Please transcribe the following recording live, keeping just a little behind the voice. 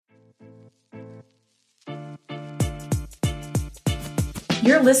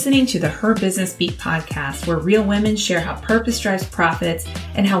You're listening to the Her Business Beat podcast, where real women share how purpose drives profits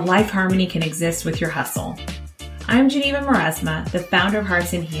and how life harmony can exist with your hustle. I'm Geneva Maresma, the founder of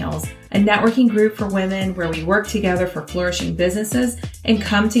Hearts and Heels, a networking group for women where we work together for flourishing businesses and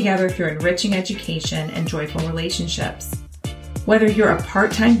come together through enriching education and joyful relationships. Whether you're a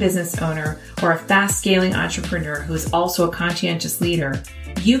part-time business owner or a fast-scaling entrepreneur who is also a conscientious leader,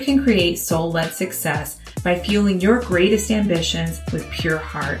 you can create soul-led success by fueling your greatest ambitions with pure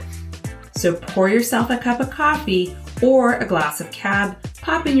heart. So pour yourself a cup of coffee or a glass of cab,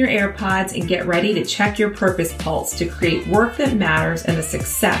 pop in your AirPods, and get ready to check your purpose pulse to create work that matters and the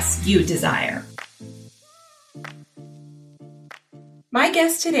success you desire. My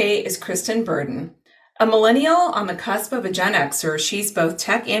guest today is Christen Burden. A millennial on the cusp of a Gen Xer, she's both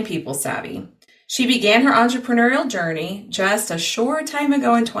tech and people savvy. She began her entrepreneurial journey just a short time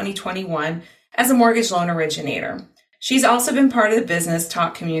ago in 2021 as a mortgage loan originator. She's also been part of the business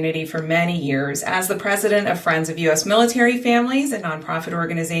talk community for many years as the president of Friends of U.S. Military Families, a nonprofit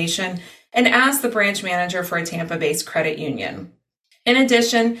organization, and as the branch manager for a Tampa-based credit union. In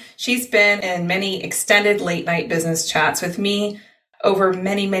addition, she's been in many extended late-night business chats with me over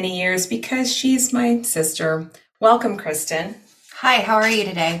many, many years because she's my sister. Welcome, Christen. Hi, how are you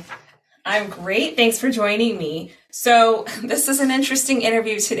today? I'm great. Thanks for joining me. So this is an interesting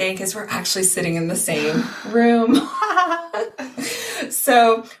interview today because we're actually sitting in the same room.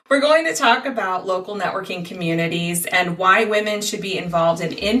 So we're going to talk about local networking communities and why women should be involved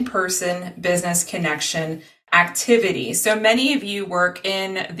in in-person business connection activities. So many of you work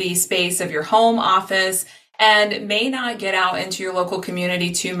in the space of your home office and may not get out into your local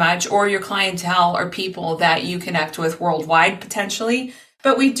community too much, or your clientele or people that you connect with worldwide potentially.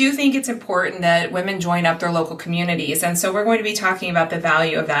 But we do think it's important that women join up their local communities. And so we're going to be talking about the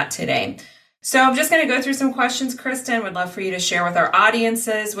value of that today. So I'm just going to go through some questions, Christen. Would love for you to share with our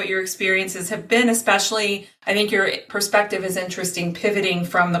audiences what your experiences have been, especially I think your perspective is interesting, pivoting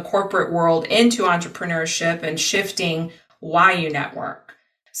from the corporate world into entrepreneurship and shifting why you network.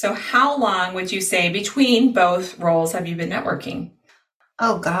 So how long would you say between both roles have you been networking?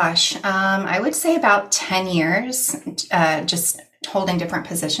 Oh gosh, I would say about 10 years, just holding different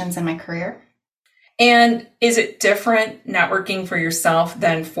positions in my career. And is it different networking for yourself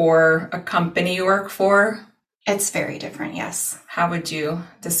than for a company you work for? It's very different, yes. How would you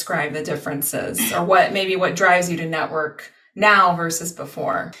describe the differences, or what drives you to network now versus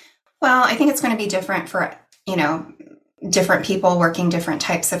before? Well, I think it's going to be different for, different people working different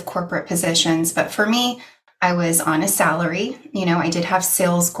types of corporate positions. But for me, I was on a salary. I did have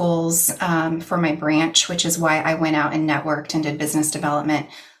sales goals for my branch, which is why I went out and networked and did business development.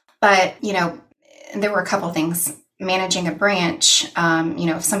 But, there were a couple things. Managing a branch,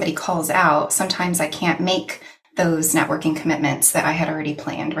 if somebody calls out, sometimes I can't make those networking commitments that I had already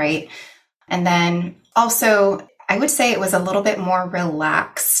planned, right? And then also, I would say it was a little bit more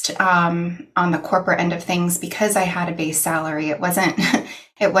relaxed on the corporate end of things because I had a base salary. It wasn't,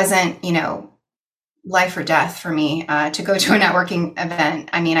 life or death for me to go to a networking event.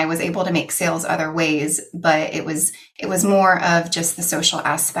 I mean, I was able to make sales other ways, but it was more of just the social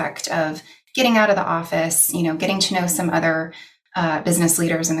aspect of getting out of the office, getting to know some other business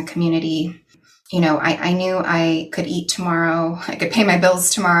leaders in the community. I knew I could eat tomorrow. I could pay my bills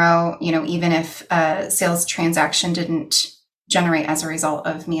tomorrow, even if a sales transaction didn't generate as a result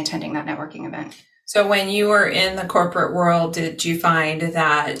of me attending that networking event. So when you were in the corporate world, did you find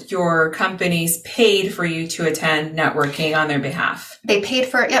that your companies paid for you to attend networking on their behalf? They paid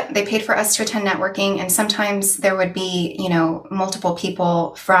for us to attend networking. And sometimes there would be, multiple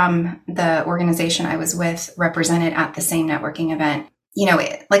people from the organization I was with represented at the same networking event.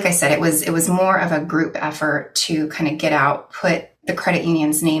 Like I said, it was more of a group effort to kind of get out, put the credit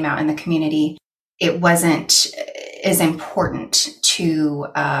union's name out in the community. It wasn't as important to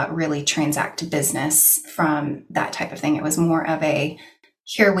really transact business from that type of thing. It was more of a,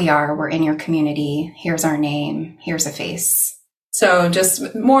 here we are, we're in your community, here's our name, here's a face. So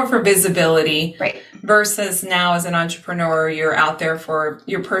just more for visibility, right? Versus now as an entrepreneur, you're out there for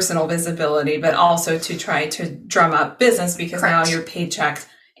your personal visibility, but also to try to drum up business because Correct. Now your paycheck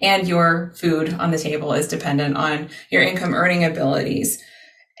and your food on the table is dependent on your income earning abilities.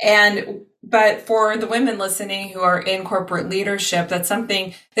 But for the women listening who are in corporate leadership, that's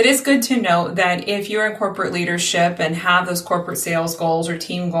something that is good to know, that if you're in corporate leadership and have those corporate sales goals or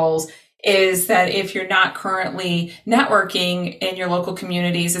team goals, is that if you're not currently networking in your local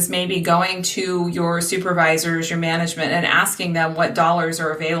communities, is maybe going to your supervisors, your management, and asking them what dollars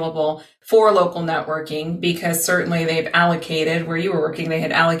are available for local networking, because certainly they've allocated, where you were working, they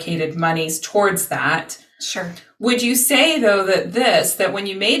had allocated monies towards that. Sure. Would you say, though, that when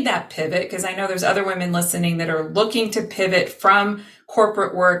you made that pivot, because I know there's other women listening that are looking to pivot from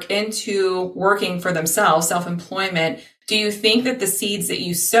corporate work into working for themselves, self-employment, do you think that the seeds that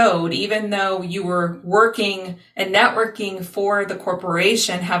you sowed, even though you were working and networking for the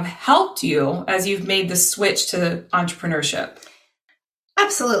corporation, have helped you as you've made the switch to entrepreneurship?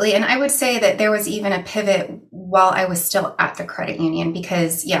 Absolutely. And I would say that there was even a pivot while I was still at the credit union,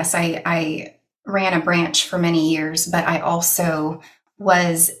 because yes, I ran a branch for many years, but I also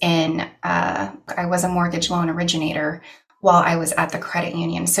was I was a mortgage loan originator while I was at the credit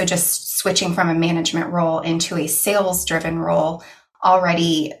union. So just switching from a management role into a sales driven role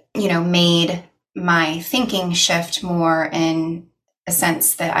already, made my thinking shift more in a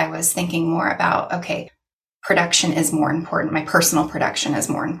sense that I was thinking more about, okay, production is more important. My personal production is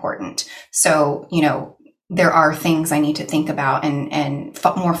more important. So, there are things I need to think about and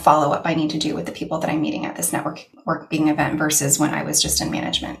more follow up I need to do with the people that I'm meeting at this networking event versus when I was just in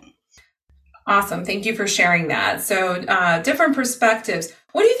management. Awesome. Thank you for sharing that. So different perspectives.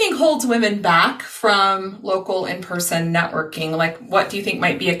 What do you think holds women back from local in-person networking? Like, what do you think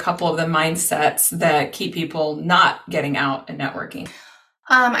might be a couple of the mindsets that keep people not getting out and networking?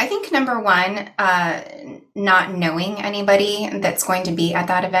 I think number one, not knowing anybody that's going to be at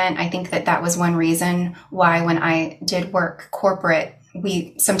that event. I think that was one reason why when I did work corporate,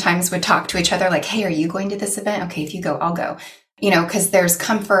 we sometimes would talk to each other like, hey, are you going to this event? Okay, if you go, I'll go. Because there's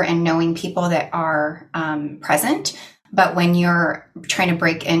comfort in knowing people that are present. But when you're trying to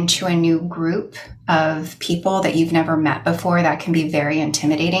break into a new group of people that you've never met before, that can be very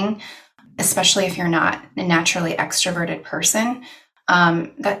intimidating, especially if you're not a naturally extroverted person.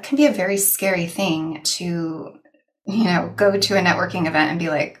 That can be a very scary thing to, go to a networking event and be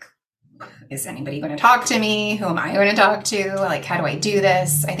like, is anybody going to talk to me? Who am I going to talk to? Like, how do I do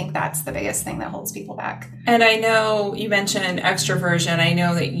this? I think that's the biggest thing that holds people back. And I know you mentioned extroversion. I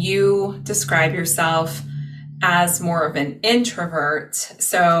know that you describe yourself as more of an introvert.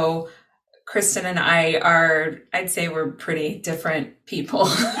 So Christen and I'd say we're pretty different people.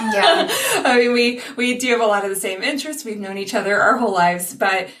 Yeah. I mean, we do have a lot of the same interests. We've known each other our whole lives,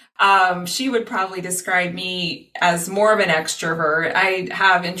 but she would probably describe me as more of an extrovert. I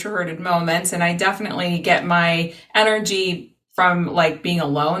have introverted moments, and I definitely get my energy from like being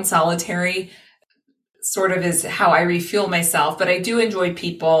alone, solitary, sort of is how I refuel myself. But I do enjoy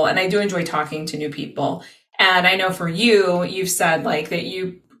people, and I do enjoy talking to new people. And I know for you, you've said like that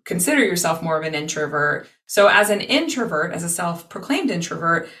you consider yourself more of an introvert. So as an introvert, as a self-proclaimed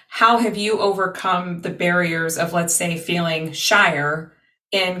introvert, how have you overcome the barriers of, let's say, feeling shyer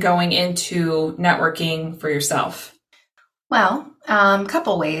in going into networking for yourself? Well, a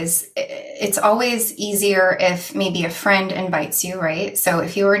couple ways. It's always easier if maybe a friend invites you, right? So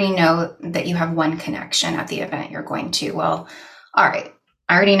if you already know that you have one connection at the event you're going to, well, all right,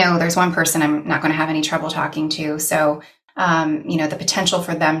 I already know there's one person I'm not going to have any trouble talking to. So the potential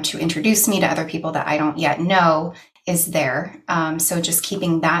for them to introduce me to other people that I don't yet know is there. So just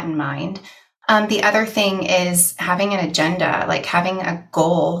keeping that in mind. The other thing is having an agenda, like having a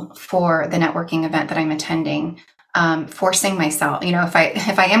goal for the networking event that I'm attending, forcing myself,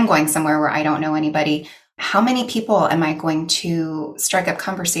 if I am going somewhere where I don't know anybody, how many people am I going to strike up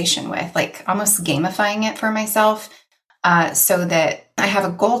conversation with? Like almost gamifying it for myself, so that I have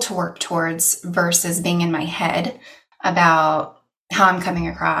a goal to work towards versus being in my head about how I'm coming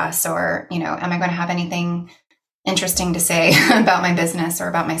across, or, am I going to have anything interesting to say about my business or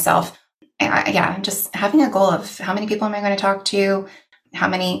about myself? Just having a goal of how many people am I going to talk to? How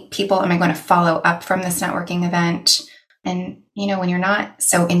many people am I going to follow up from this networking event? And, when you're not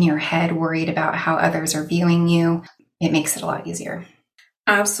so in your head worried about how others are viewing you, it makes it a lot easier.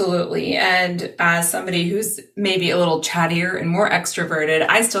 Absolutely. And as somebody who's maybe a little chattier and more extroverted,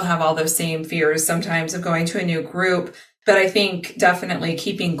 I still have all those same fears sometimes of going to a new group. But I think definitely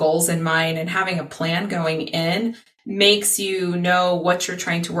keeping goals in mind and having a plan going in makes you know what you're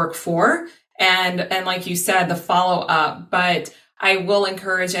trying to work for. And like you said, the follow up. But I will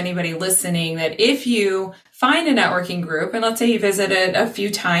encourage anybody listening that if you find a networking group, and let's say you visit it a few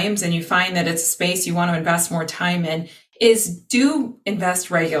times and you find that it's a space you want to invest more time in, is do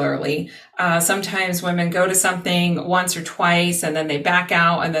invest regularly. Sometimes women go to something once or twice and then they back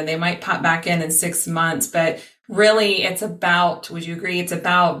out, and then they might pop back in 6 months. But really, it's about, would you agree, it's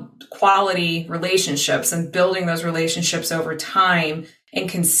about quality relationships and building those relationships over time and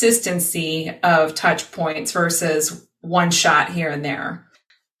consistency of touch points versus one shot here and there.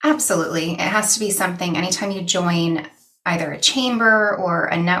 Absolutely. It has to be something, anytime you join either a chamber or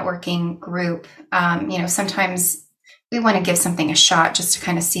a networking group, sometimes we want to give something a shot just to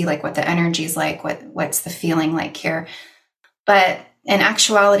kind of see like what the energy is like, what's the feeling like here. But in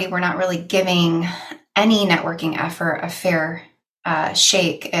actuality, we're not really giving any networking effort a fair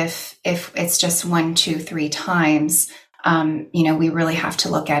shake if it's just 1, 2, 3 times. We really have to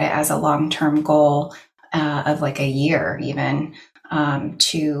look at it as a long-term goal of like a year even,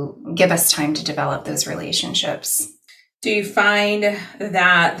 to give us time to develop those relationships. Do you find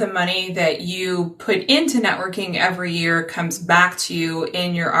that the money that you put into networking every year comes back to you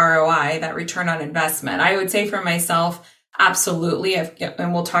in your ROI, that return on investment? I would say for myself, absolutely.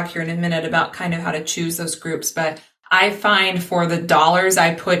 And we'll talk here in a minute about kind of how to choose those groups. But I find for the dollars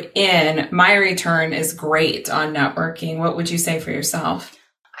I put in, my return is great on networking. What would you say for yourself?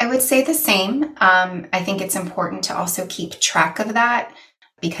 I would say the same. I think it's important to also keep track of that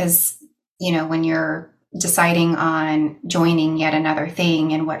because, when you're deciding on joining yet another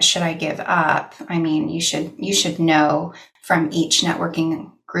thing and what should I give up, I mean, you should know from each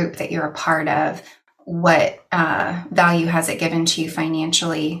networking group that you're a part of what value has it given to you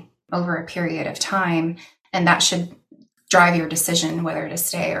financially over a period of time, and that should drive your decision whether to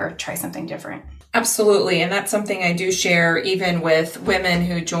stay or try something different. Absolutely. And that's something I do share even with women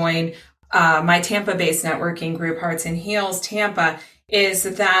who join my Tampa-based networking group, Hearts and Heels Tampa, is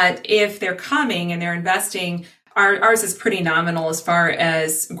that if they're coming and they're investing, ours is pretty nominal as far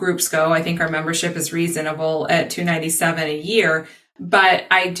as groups go. I think our membership is reasonable at $297 a year. But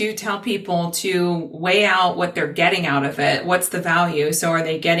I do tell people to weigh out what they're getting out of it. What's the value? So are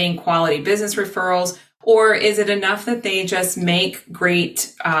they getting quality business referrals? Or is it enough that they just make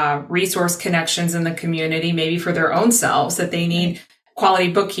great resource connections in the community, maybe for their own selves, that they need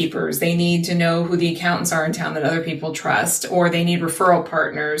quality bookkeepers, they need to know who the accountants are in town that other people trust, or they need referral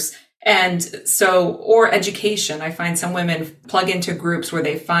partners. And so, or education. I find some women plug into groups where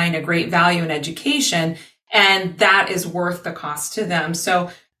they find a great value in education, and that is worth the cost to them. So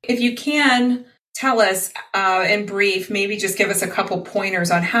if you can tell us in brief, maybe just give us a couple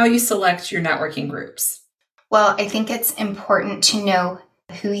pointers on how you select your networking groups. Well, I think it's important to know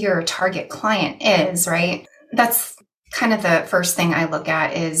who your target client is, right? That's kind of the first thing I look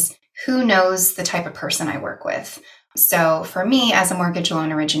at is who knows the type of person I work with. So for me, as a mortgage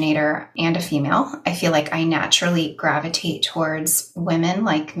loan originator and a female, I feel like I naturally gravitate towards women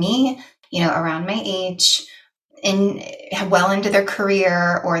like me, around my age, well into their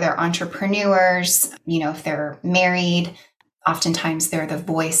career, or they're entrepreneurs. If they're married, oftentimes they're the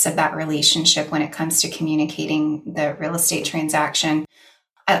voice of that relationship when it comes to communicating the real estate transaction.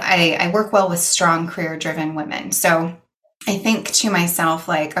 I work well with strong career-driven women. So I think to myself,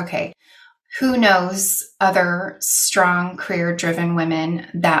 like, okay, who knows other strong career-driven women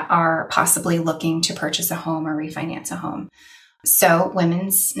that are possibly looking to purchase a home or refinance a home? So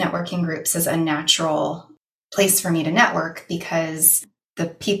women's networking groups is a natural place for me to network because the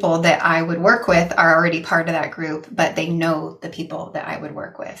people that I would work with are already part of that group, but they know the people that I would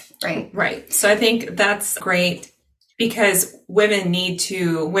work with, right? Right. So I think that's great because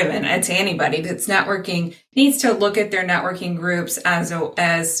I'd say anybody that's networking needs to look at their networking groups as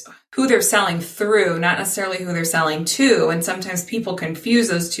who they're selling through, not necessarily who they're selling to. And sometimes people confuse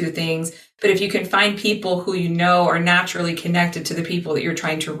those two things. But if you can find people who are naturally connected to the people that you're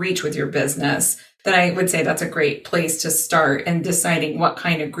trying to reach with your business, then I would say that's a great place to start in deciding what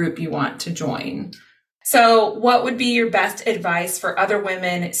kind of group you want to join. So what would be your best advice for other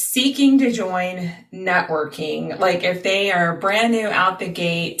women seeking to join networking? Like if they are brand new out the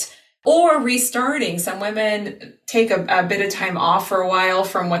gate or restarting. Some women take a bit of time off for a while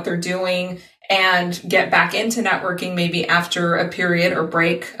from what they're doing and get back into networking maybe after a period or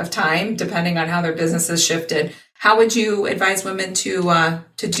break of time, depending on how their business has shifted. How would you advise women to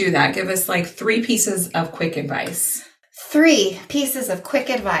do that? Give us like 3 pieces of quick advice. 3 pieces of quick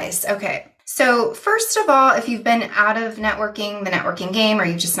advice. Okay. So first of all, if you've been out of the networking game, or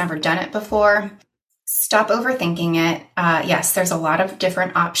you've just never done it before, stop overthinking it. Yes, there's a lot of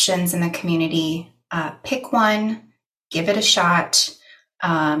different options in the community. Pick one, give it a shot.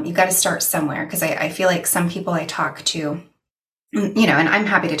 You've got to start somewhere because I feel like some people I talk to, and I'm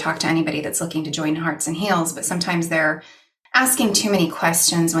happy to talk to anybody that's looking to join Hearts and Heels, but sometimes they're asking too many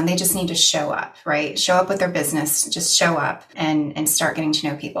questions when they just need to show up, right? Show up with their business, just show up and start getting to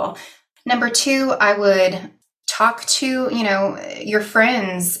know people. Number 2, I would talk to, your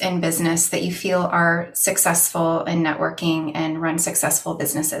friends in business that you feel are successful in networking and run successful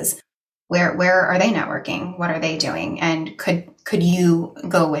businesses. Where are they networking? What are they doing? And could you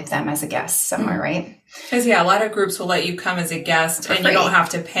go with them as a guest somewhere, right? Because a lot of groups will let you come as a guest and you don't have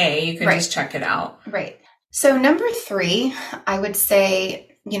to pay. You can just check it out. Right. So number 3, I would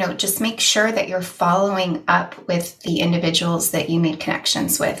say just make sure that you're following up with the individuals that you made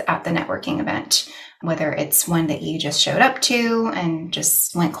connections with at the networking event, whether it's one that you just showed up to and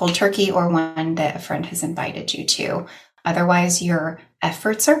just went cold turkey or one that a friend has invited you to. Otherwise, your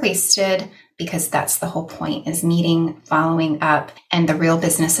efforts are wasted, because that's the whole point, is meeting, following up, and the real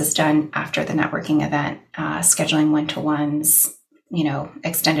business is done after the networking event, scheduling one-to-ones,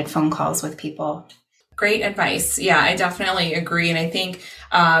 extended phone calls with people. Great advice. Yeah, I definitely agree. And I think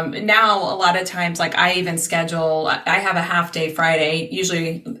now a lot of times, like I have a half day Friday,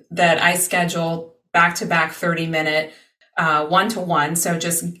 usually, that I schedule back-to-back 30-minute one-to-one. So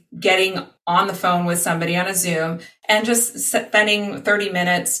just getting on the phone with somebody on a Zoom and just spending 30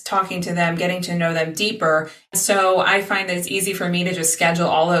 minutes talking to them, getting to know them deeper. So I find that it's easy for me to just schedule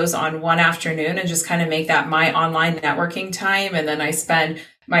all those on one afternoon and just kind of make that my online networking time. And then I spend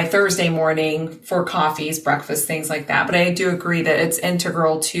my Thursday morning for coffees, breakfast, things like that. But I do agree that it's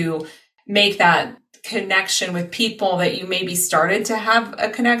integral to make that connection with people that you maybe started to have a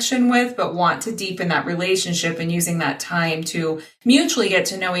connection with, but want to deepen that relationship, and using that time to mutually get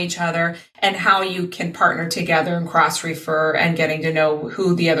to know each other and how you can partner together and cross-refer and getting to know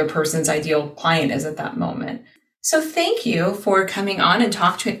who the other person's ideal client is at that moment. So thank you for coming on and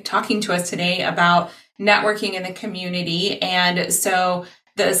talking to us today about networking in the community. And so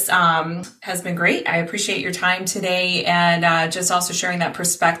this has been great. I appreciate your time today, and just also sharing that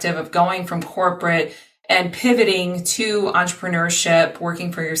perspective of going from corporate and pivoting to entrepreneurship,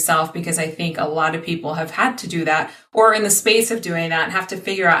 working for yourself, because I think a lot of people have had to do that, or in the space of doing that, and have to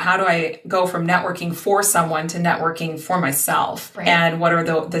figure out, how do I go from networking for someone to networking for myself? Right. And what are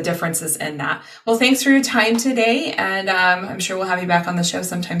the differences in that? Well, thanks for your time today, and I'm sure we'll have you back on the show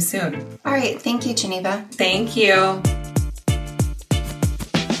sometime soon. All right. Thank you, Geneva. Thank you.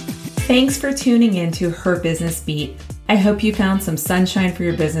 Thanks for tuning in to Her Business Beat. I hope you found some sunshine for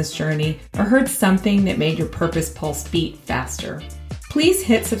your business journey, or heard something that made your purpose pulse beat faster. Please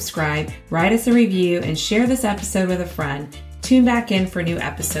hit subscribe, write us a review, and share this episode with a friend. Tune back in for new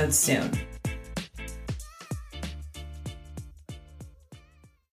episodes soon.